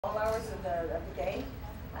of the day.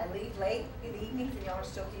 I leave late in the evenings and y'all are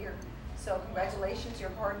still here. So congratulations,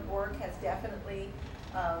 your hard work has definitely,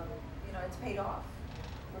 it's paid off.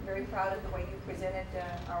 We're very proud of the way you presented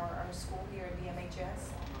our school here at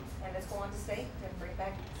BMHS. And let's go on to state and bring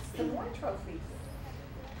back some more trophies.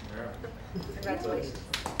 Yeah. Congratulations.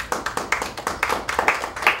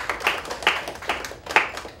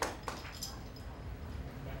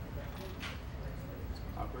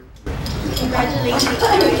 Congratulations.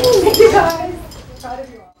 Thank you guys. Proud of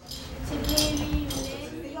you all.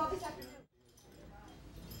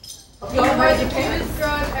 You are the cutest girl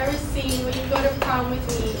I've ever seen when you go to prom with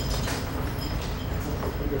me.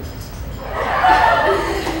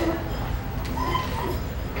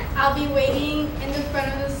 I'll be waiting in the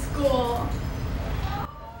front of the school.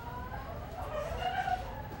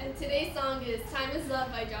 And today's song is Time Is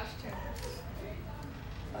Love by Josh Turner.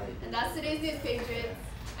 And that's today's news, Patriots.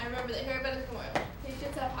 And remember that here is Memorial.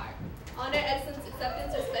 Patriots have heart. Honor, excellence,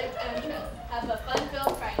 acceptance, respect, and trust. Have a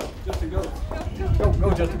fun-filled Friday. Justin, go. Go,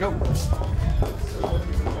 Justin, go.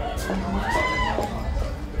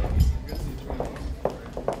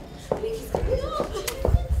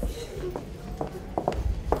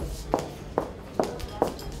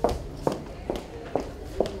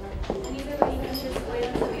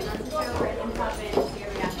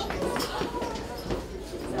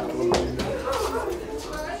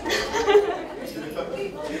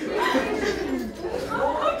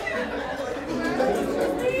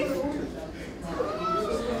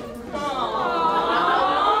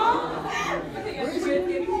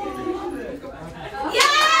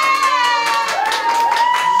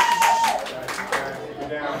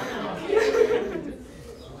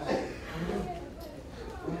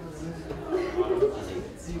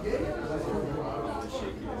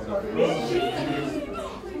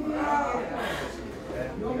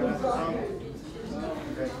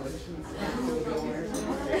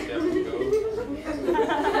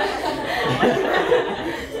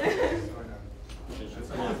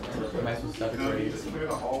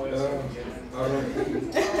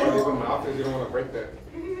 You don't want to break that.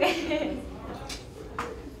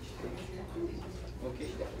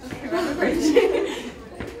 Okay.